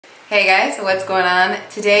Hey guys, what's going on?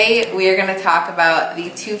 Today we are going to talk about the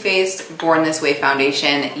Too Faced Born This Way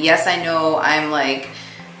foundation. Yes, I know I'm like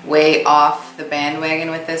way off the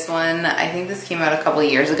bandwagon with this one. I think this came out a couple of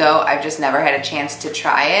years ago. I've just never had a chance to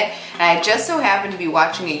try it. And I just so happened to be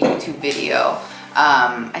watching a YouTube video.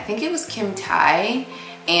 I think it was Kim Tai,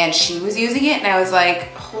 and she was using it and I was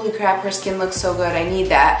like, holy crap, her skin looks so good, I need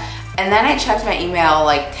that. And then I checked my email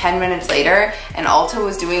like 10 minutes later and Ulta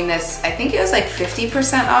was doing this, I think it was like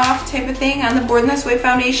 50% off type of thing on the Born This Way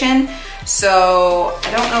foundation. So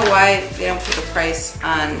I don't know why they don't put the price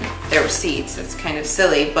on their receipts. It's kind of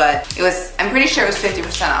silly, but it was, I'm pretty sure it was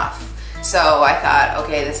 50% off. So I thought,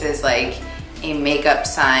 okay, this is like a makeup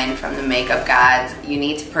sign from the makeup gods. You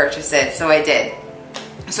need to purchase it, so I did.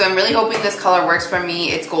 So I'm really hoping this color works for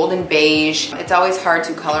me. It's Golden Beige. It's always hard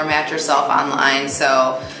to color match yourself online,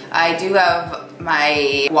 so I do have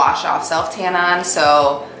my wash off self tan on,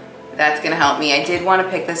 so that's gonna help me. I did want to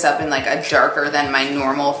pick this up in like a darker than my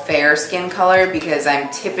normal fair skin color because I'm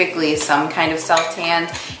typically some kind of self tanned,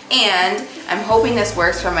 and I'm hoping this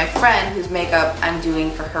works for my friend whose makeup I'm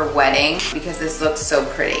doing for her wedding because this looks so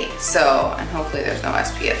pretty. So, and hopefully there's no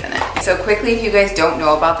SPF in it. So quickly, if you guys don't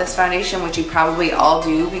know about this foundation, which you probably all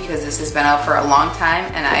do because this has been out for a long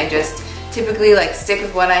time and I just typically like stick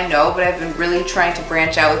with what I know, but I've been really trying to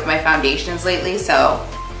branch out with my foundations lately, so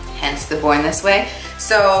hence the Born This Way.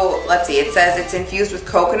 So let's see, it says it's infused with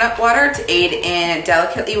coconut water to aid in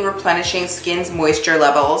delicately replenishing skin's moisture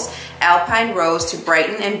levels, alpine rose to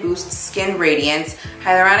brighten and boost skin radiance,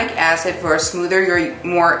 hyaluronic acid for a smoother,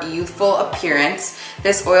 more youthful appearance.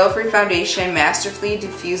 This oil-free foundation masterfully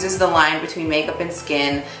diffuses the line between makeup and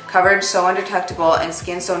skin, coverage so undetectable and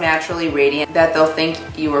skin so naturally radiant that they'll think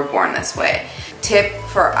you were born this way. Tip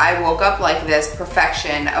for I woke up like this,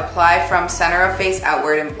 perfection. Apply from center of face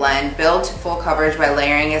outward and blend. Build to full coverage by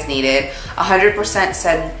layering as needed. 100%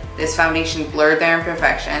 said this foundation blurred their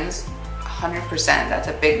imperfections. 100%, that's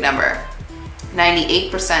a big number. 98%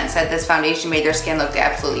 said this foundation made their skin look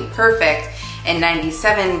absolutely perfect. And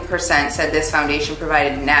 97% said this foundation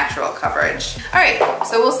provided natural coverage. All right,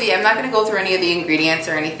 so we'll see. I'm not gonna go through any of the ingredients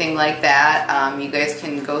or anything like that. You guys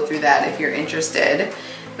can go through that if you're interested.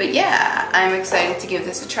 But yeah, I'm excited to give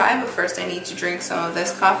this a try, but first I need to drink some of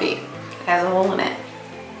this coffee. It has a hole in it,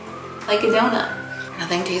 like a donut.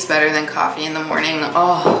 Nothing tastes better than coffee in the morning.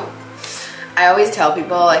 Oh, I always tell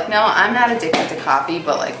people like, no, I'm not addicted to coffee,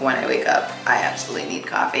 but like when I wake up, I absolutely need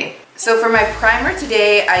coffee. So for my primer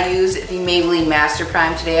today, I use the Maybelline Master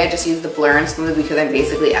Prime today. I just use the Blur and Smooth because I'm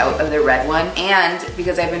basically out of the red one. And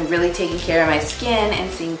because I've been really taking care of my skin and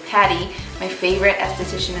seeing Patty, my favorite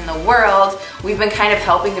esthetician in the world, we've been kind of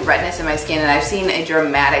helping the redness in my skin and I've seen a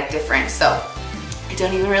dramatic difference. So I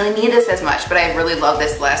don't even really need this as much, but I really love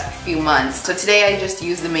this last few months. So today I just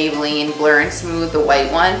use the Maybelline Blur and Smooth, the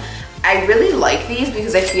white one. I really like these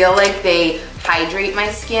because I feel like they hydrate my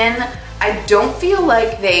skin. I don't feel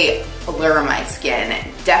like they blur my skin.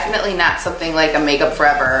 Definitely not something like a Makeup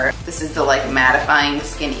Forever. This is the like mattifying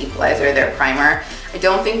skin equalizer, their primer. I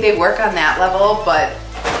don't think they work on that level, but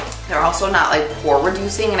they're also not like pore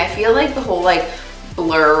reducing, and I feel like the whole like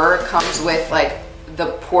blur comes with like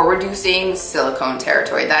the pore reducing silicone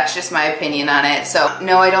territory. That's just my opinion on it. So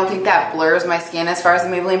no, I don't think that blurs my skin as far as the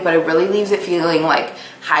Maybelline, but it really leaves it feeling like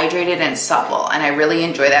hydrated and supple, and I really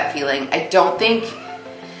enjoy that feeling. I don't think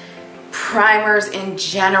primers in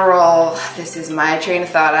general, this is my train of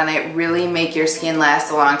thought on it, really make your skin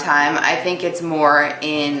last a long time. I think it's more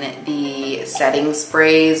in the setting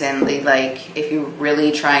sprays and the like, if you're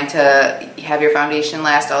really trying to have your foundation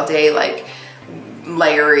last all day, like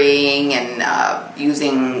layering and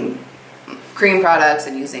using cream products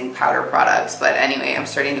and using powder products. But anyway, I'm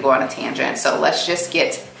starting to go on a tangent, so let's just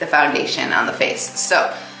get the foundation on the face.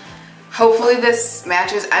 So hopefully this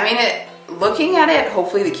matches. I mean, looking at it,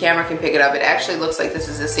 hopefully the camera can pick it up. It actually looks like this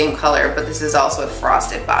is the same color, but this is also a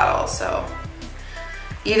frosted bottle, so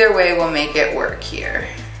either way we'll make it work here.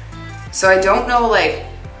 So I don't know like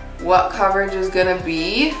what coverage is gonna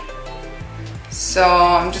be, so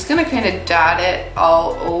I'm just gonna kind of dot it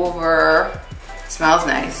all over. It smells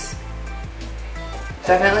nice.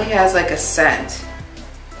 Definitely has like a scent,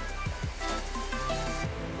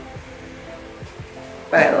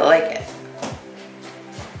 but I like it.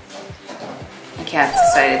 Cat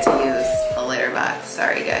decided to use a litter box.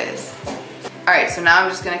 Sorry guys. Alright, so now I'm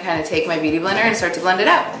just gonna kind of take my beauty blender and start to blend it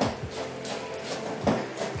out.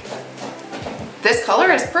 This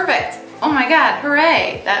color is perfect. Oh my god,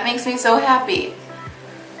 hooray! That makes me so happy.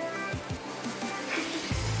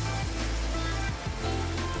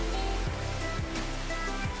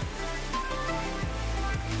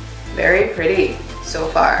 Very pretty so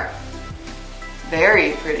far.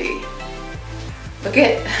 Very pretty. Look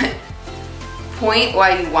at, point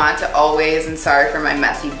why you want to always, and sorry for my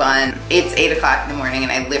messy bun. It's 8 o'clock in the morning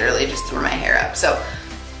and I literally just threw my hair up. So,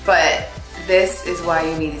 but this is why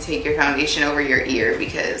you need to take your foundation over your ear,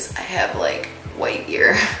 because I have like white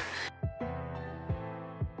ear.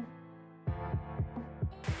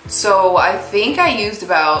 So I think I used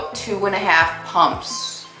about 2.5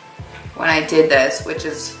 pumps when I did this, which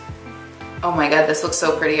is, oh my God, this looks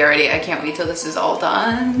so pretty already. I can't wait till this is all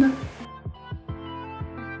done.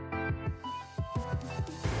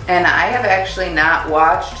 And I have actually not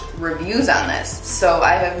watched reviews on this, so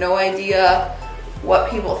I have no idea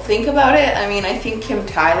what people think about it. I mean, I think Kim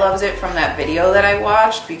Tai loves it from that video that I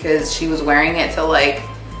watched because she was wearing it to like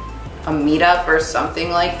a meetup or something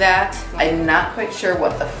like that. I'm not quite sure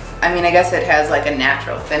what the, I mean, I guess it has like a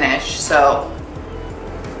natural finish, so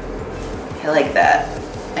I like that.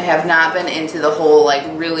 I have not been into the whole like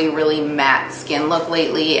really matte skin look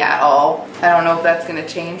lately at all. I don't know if that's gonna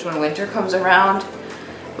change when winter comes around,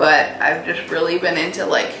 but I've just really been into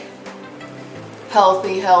like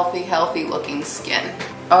healthy looking skin.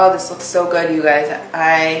 Oh, this looks so good, you guys.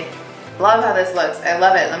 I love how this looks. I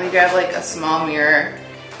love it. Let me grab like a small mirror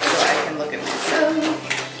so I can look at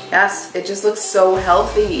myself. Yes, it just looks so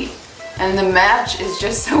healthy. And the match is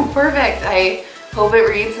just so perfect. I hope it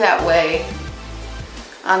reads that way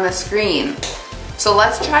on the screen. So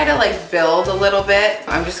let's try to like build a little bit.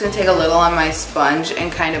 I'm just gonna take a little on my sponge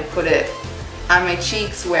and kind of put it on my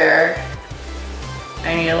cheeks where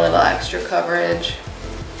I need a little extra coverage.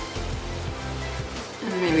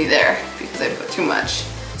 And maybe there, because I put too much.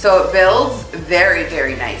 So it builds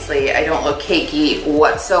very nicely. I don't look cakey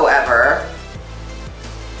whatsoever.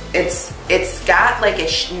 It's got like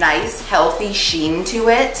a nice healthy sheen to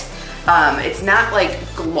it. It's not like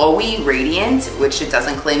glowy radiant, which it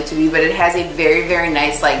doesn't claim to be, but it has a very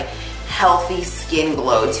nice like healthy skin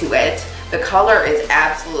glow to it. The color is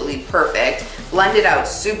absolutely perfect. Blended out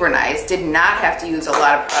super nice. Did not have to use a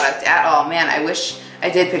lot of product at all. Man, I wish I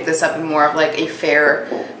did pick this up in more of like a fair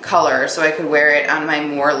color so I could wear it on my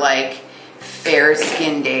more like fair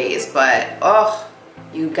skin days. But oh,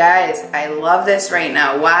 you guys, I love this right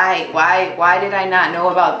now. Why did I not know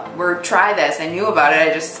about, or try this? I knew about it,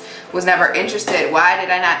 I just was never interested. Why did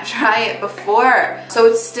I not try it before? So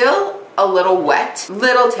it's still a little wet,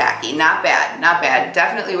 little tacky, not bad.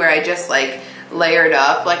 Definitely where I just like layered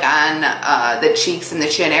up like on the cheeks and the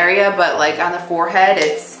chin area, but like on the forehead,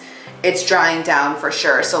 it's drying down for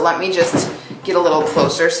sure. So let me just get a little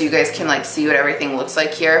closer so you guys can like see what everything looks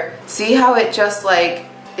like here. See how it just like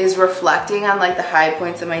is reflecting on like the high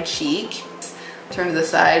points of my cheek? Turn to the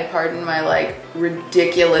side, pardon my like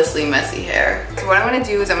ridiculously messy hair. So what I'm gonna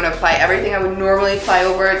do is I'm gonna apply everything I would normally apply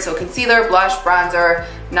over it. So concealer, blush, bronzer.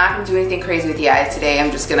 I'm not gonna do anything crazy with the eyes today.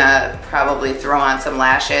 I'm just gonna probably throw on some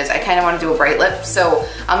lashes. I kind of want to do a bright lip, so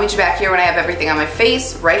I'll meet you back here when I have everything on my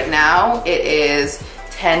face. Right now it is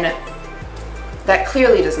 10, that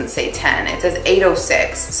clearly doesn't say 10, it says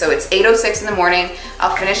 8:06. So it's 8:06 in the morning.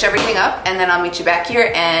 I'll finish everything up and then I'll meet you back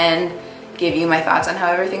here and give you my thoughts on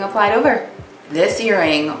how everything applied over. This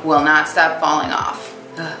earring will not stop falling off.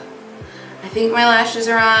 Ugh. I think my lashes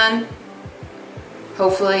are on.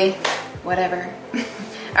 Hopefully, whatever.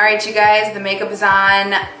 All right, you guys, the makeup is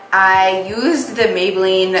on. I used the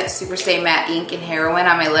Maybelline Superstay Matte Ink and Heroin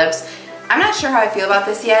on my lips. I'm not sure how I feel about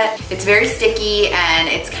this yet. It's very sticky and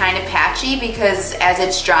it's kind of patchy because as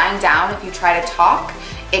it's drying down, if you try to talk,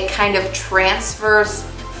 it kind of transfers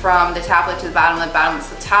from the top lip to the bottom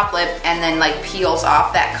to the top lip and then like peels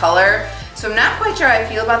off that color. So I'm not quite sure how I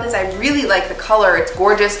feel about this. I really like the color, it's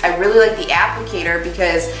gorgeous. I really like the applicator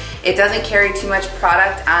because it doesn't carry too much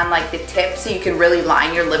product on like the tip, so you can really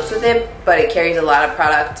line your lips with it, but it carries a lot of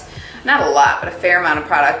product, not a lot, but a fair amount of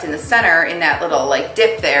product in the center in that little like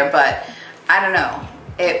dip there, but I don't know.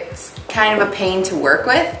 It's kind of a pain to work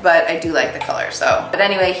with, but I do like the color, so. But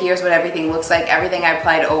anyway, here's what everything looks like. Everything I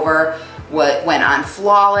applied over went on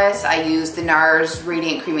flawless. I used the NARS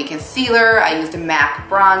Radiant Creamy Concealer. I used a MAC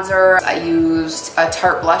bronzer. I used a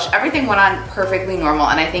Tarte blush. Everything went on perfectly normal,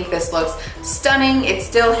 and I think this looks stunning. It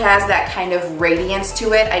still has that kind of radiance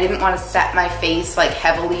to it. I didn't want to set my face like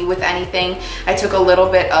heavily with anything. I took a little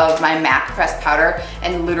bit of my MAC pressed powder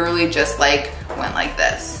and literally just like went like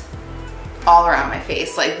this all around my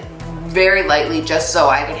face, like very lightly, just so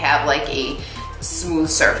I could have like a smooth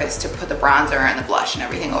surface to put the bronzer and the blush and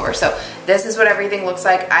everything over. So this is what everything looks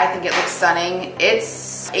like. I think it looks stunning.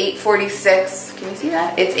 It's 8:46. Can you see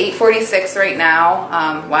that? It's 8:46 right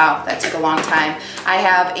now. Wow, that took a long time. I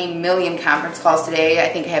have a million conference calls today. I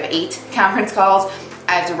think I have 8 conference calls.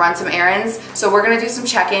 I have to run some errands. So we're gonna do some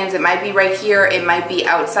check-ins. It might be right here, it might be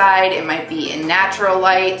outside, it might be in natural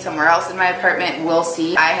light, somewhere else in my apartment, we'll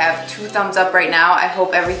see. I have 2 thumbs up right now. I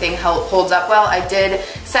hope everything holds up well. I did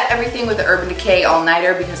set everything with the Urban Decay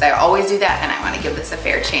all-nighter because I always do that and I wanna give this a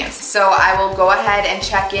fair chance. So I will go ahead and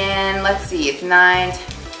check in. Let's see, it's 9,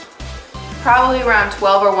 probably around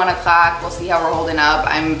 12 or 1 o'clock. We'll see how we're holding up.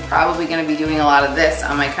 I'm probably gonna be doing a lot of this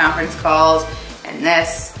on my conference calls and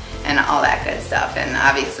this and all that good stuff. And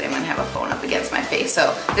obviously I'm gonna have a phone up against my face.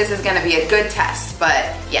 So this is gonna be a good test, but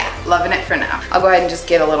yeah, loving it for now. I'll go ahead and just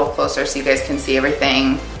get a little closer so you guys can see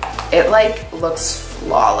everything. It like looks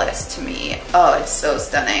flawless to me. Oh, it's so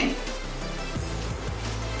stunning.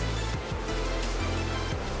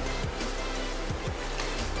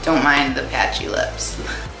 Don't mind the patchy lips.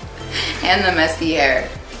 And the messy hair.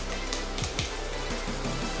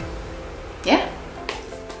 Yeah.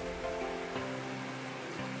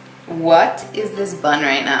 What is this bun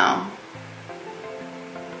right now?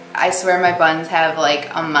 I swear my buns have like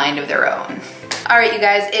a mind of their own. All right, you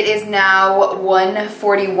guys, it is now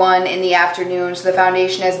 1:41 in the afternoon, so the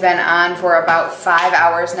foundation has been on for about 5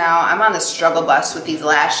 hours now. I'm on the struggle bus with these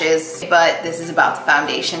lashes, but this is about the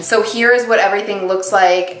foundation. So here is what everything looks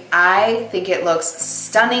like. I think it looks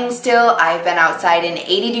stunning still. I've been outside in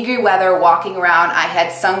 80-degree weather walking around. I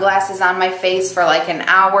had sunglasses on my face for like an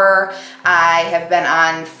hour. I have been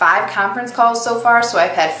on 5 conference calls so far, so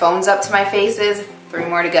I've had phones up to my faces. 3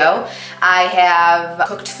 more to go. I have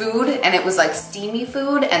cooked food and it was like steamy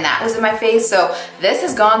food and that was in my face. So this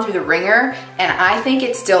has gone through the ringer and I think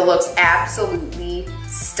it still looks absolutely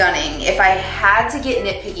stunning. If I had to get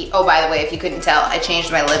nitpicky, oh, by the way, if you couldn't tell, I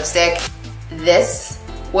changed my lipstick. This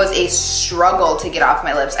was a struggle to get off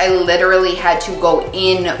my lips. I literally had to go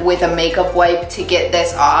in with a makeup wipe to get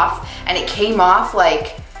this off and it came off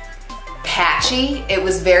like patchy. It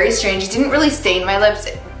was very strange. It didn't really stain my lips.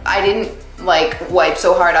 I didn't like wipe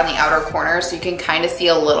so hard on the outer corner, so you can kind of see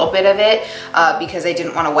a little bit of it because I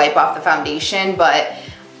didn't want to wipe off the foundation, but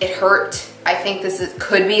it hurt. I think this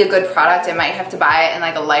could be a good product. I might have to buy it in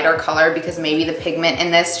like a lighter color because maybe the pigment in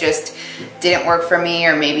this just didn't work for me,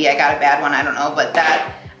 or maybe I got a bad one, I don't know, but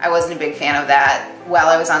that I wasn't a big fan of that while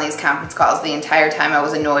I was on these conference calls. The entire time I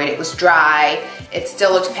was annoyed. It was dry. It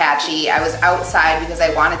still looked patchy. I was outside because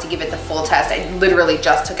I wanted to give it the full test. I literally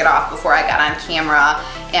just took it off before I got on camera,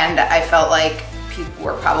 and I felt like people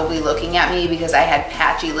were probably looking at me because I had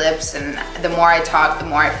patchy lips, and the more I talked, the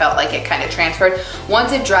more I felt like it kind of transferred.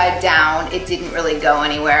 Once it dried down, it didn't really go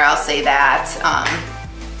anywhere, I'll say that.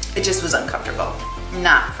 It just was uncomfortable.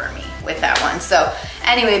 Not for me with that one. So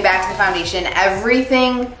anyway, back to the foundation.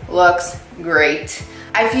 Everything looks great.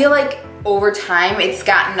 I feel like over time it's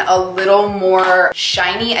gotten a little more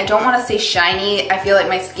shiny. I don't want to say shiny. I feel like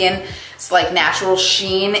my skin's like natural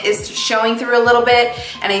sheen is showing through a little bit,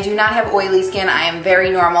 and I do not have oily skin. I am very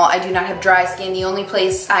normal. I do not have dry skin. The only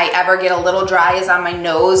place I ever get a little dry is on my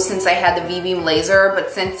nose since I had the V-beam laser, but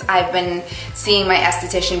since I've been seeing my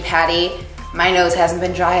esthetician Patty, my nose hasn't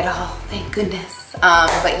been dry at all, thank goodness.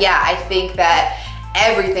 But yeah, I think that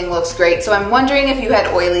everything looks great. So I'm wondering if you had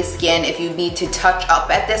oily skin, if you need to touch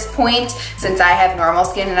up at this point, since I have normal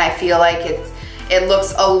skin and I feel like it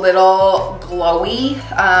looks a little glowy.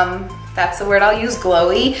 That's the word I'll use,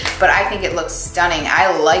 glowy, but I think it looks stunning.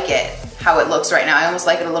 I like it, how it looks right now. I almost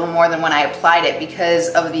like it a little more than when I applied it because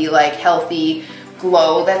of the like healthy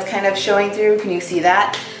glow that's kind of showing through. Can you see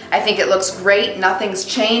that? I think it looks great. Nothing's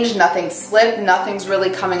changed, nothing's slipped, nothing's really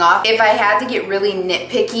coming off. If I had to get really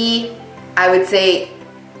nitpicky, I would say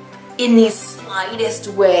in the slightest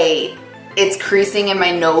way, it's creasing in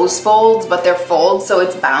my nose folds, but they're folds, so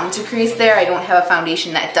it's bound to crease there. I don't have a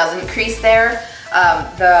foundation that doesn't crease there.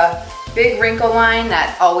 The big wrinkle line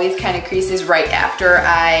that always kind of creases right after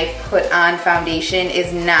I put on foundation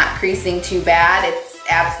is not creasing too bad. It's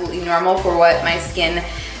absolutely normal for what my skin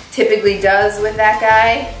typically does with that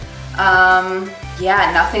guy.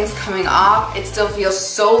 Yeah, nothing's coming off. It still feels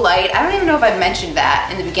so light. I don't even know if I mentioned that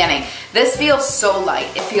in the beginning. This feels so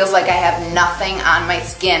light. It feels like I have nothing on my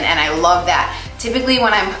skin, and I love that. Typically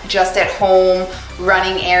when I'm just at home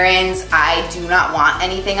running errands, I do not want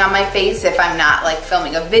anything on my face. If I'm not like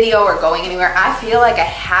filming a video or going anywhere, I feel like I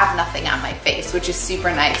have nothing on my face, which is super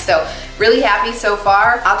nice. So really happy so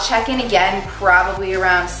far. I'll check in again probably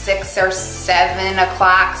around 6 or 7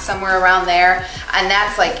 o'clock, somewhere around there. And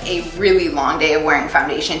that's like a really long day of wearing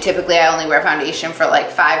foundation. Typically I only wear foundation for like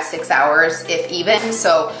 5-6 hours, if even.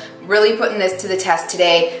 So really putting this to the test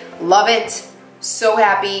today. Love it. So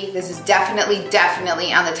happy. This is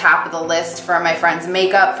definitely on the top of the list for my friend's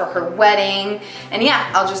makeup for her wedding. And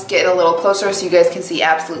yeah, I'll just get a little closer so you guys can see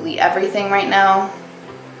absolutely everything right now.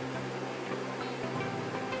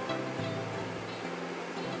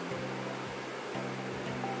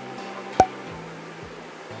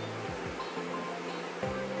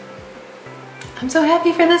 I'm so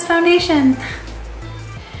happy for this foundation.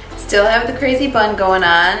 Still have the crazy bun going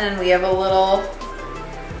on, and we have a little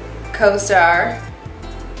co-star,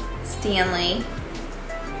 Stanley.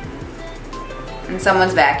 And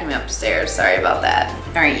someone's vacuuming upstairs, sorry about that.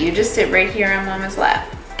 All right, you just sit right here on Mama's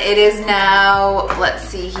lap. It is now, let's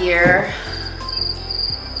see here.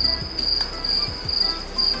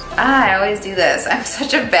 I always do this. I'm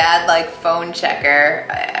such a bad like phone checker,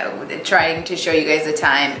 trying to show you guys the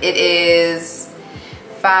time. It is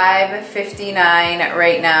 5:59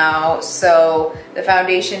 right now, so the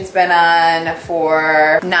foundation's been on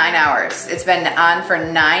for 9 hours. It's been on for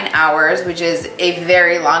 9 hours, which is a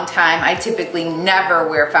very long time. I typically never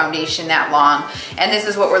wear foundation that long, and this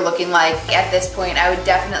is what we're looking like. At this point, I would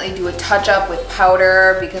definitely do a touch-up with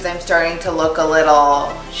powder because I'm starting to look a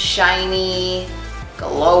little shiny,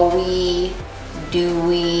 glowy,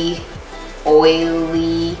 dewy,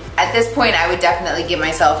 oily. At this point, I would definitely give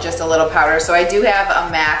myself just a little powder. So I do have a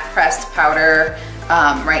MAC pressed powder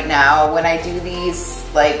right now. When I do these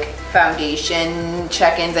like foundation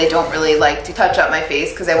check-ins, I don't really like to touch up my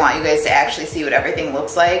face because I want you guys to actually see what everything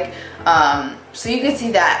looks like. So you can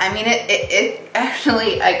see that. I mean, it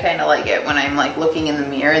actually, I kind of like it when I'm like looking in the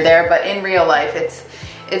mirror there, but in real life,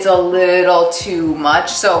 it's a little too much.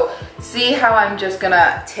 So see how I'm just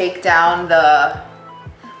gonna take down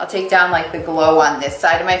I'll take down like the glow on this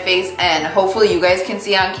side of my face, and hopefully you guys can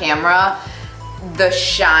see on camera the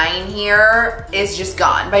shine here is just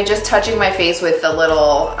gone by just touching my face with the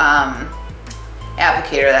little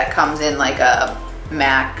applicator that comes in like a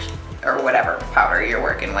MAC or whatever powder you're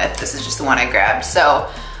working with. This is just the one I grabbed. So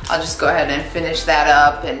I'll just go ahead and finish that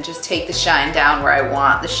up and just take the shine down where I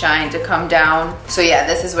want the shine to come down. So yeah,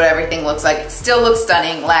 this is what everything looks like. It still looks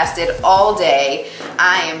stunning, lasted all day.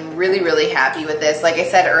 I am really, really happy with this. Like I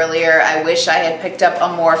said earlier, I wish I had picked up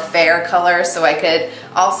a more fair color so I could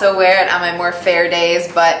also wear it on my more fair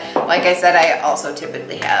days, but like I said, I also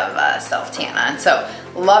typically have self-tan on. So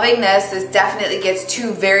loving this. This definitely gets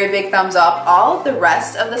 2 very big thumbs up. All of the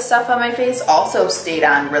rest of the stuff on my face also stayed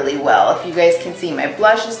on really well. If you guys can see, my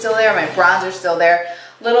blush is still there, my bronzer's still there.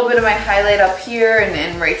 A little bit of my highlight up here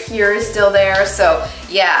and right here is still there. So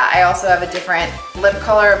yeah, I also have a different lip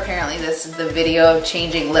color. Apparently this is the video of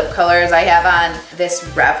changing lip colors. I have on this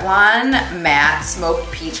Revlon matte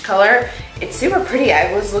smoked peach color. It's super pretty.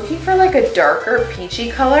 I was looking for like a darker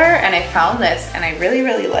peachy color and I found this and I really,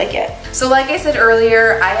 really like it. So like I said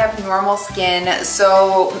earlier, I have normal skin.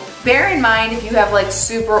 So bear in mind if you have like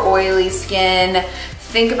super oily skin,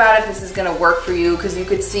 think about if this is gonna work for you, because you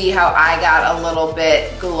could see how I got a little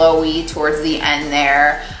bit glowy towards the end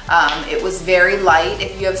there. It was very light.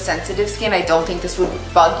 If you have sensitive skin, I don't think this would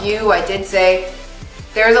bug you. I did say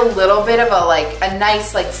there's a little bit of a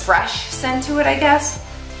nice like fresh scent to it, I guess.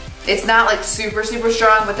 It's not like super, super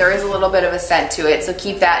strong, but there is a little bit of a scent to it, so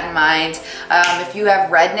keep that in mind. If you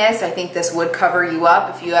have redness, I think this would cover you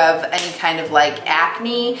up. If you have any kind of like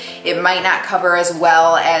acne, it might not cover as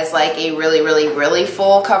well as like a really, really, really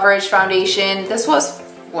full coverage foundation. This was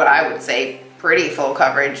what I would say pretty full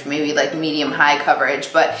coverage, maybe like medium high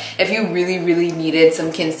coverage, but if you really, really needed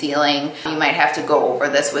some concealing, you might have to go over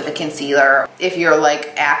this with a concealer. If you're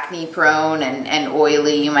like acne prone and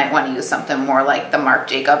oily, you might want to use something more like the Marc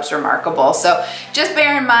Jacobs Remarkable. So just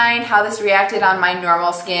bear in mind how this reacted on my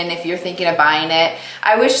normal skin if you're thinking of buying it.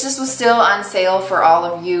 I wish this was still on sale for all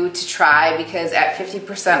of you to try, because at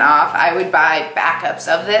 50% off, I would buy backups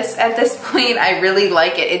of this at this point. I really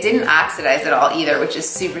like it. It didn't oxidize at all either, which is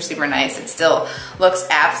super, super nice. It still looks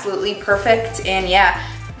absolutely perfect, and yeah,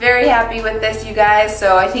 very happy with this, you guys.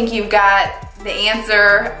 So I think you've got the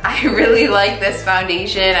answer. I really like this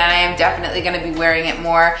foundation and I am definitely going to be wearing it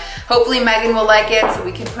more. Hopefully Megan will like it so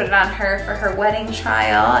we can put it on her for her wedding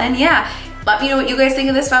trial. And yeah, let me know what you guys think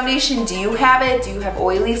of this foundation. Do you have it? Do you have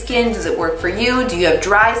oily skin? Does it work for you? Do you have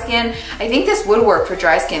dry skin? I think this would work for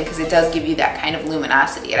dry skin because it does give you that kind of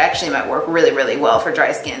luminosity. It actually might work really, really well for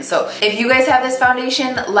dry skin. So if you guys have this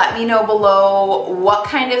foundation, let me know below what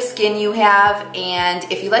kind of skin you have and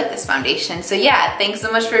if you like this foundation. So yeah, thanks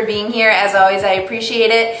so much for being here. As always, I appreciate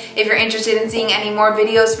it. If you're interested in seeing any more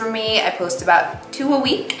videos from me, I post about 2 a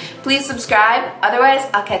week. Please subscribe. Otherwise,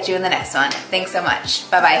 I'll catch you in the next one. Thanks so much.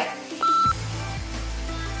 Bye-bye.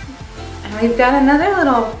 And we've got another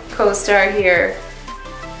little co-star here.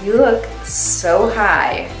 You look so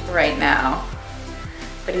high right now,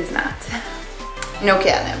 but he's not. No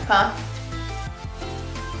catnip, huh?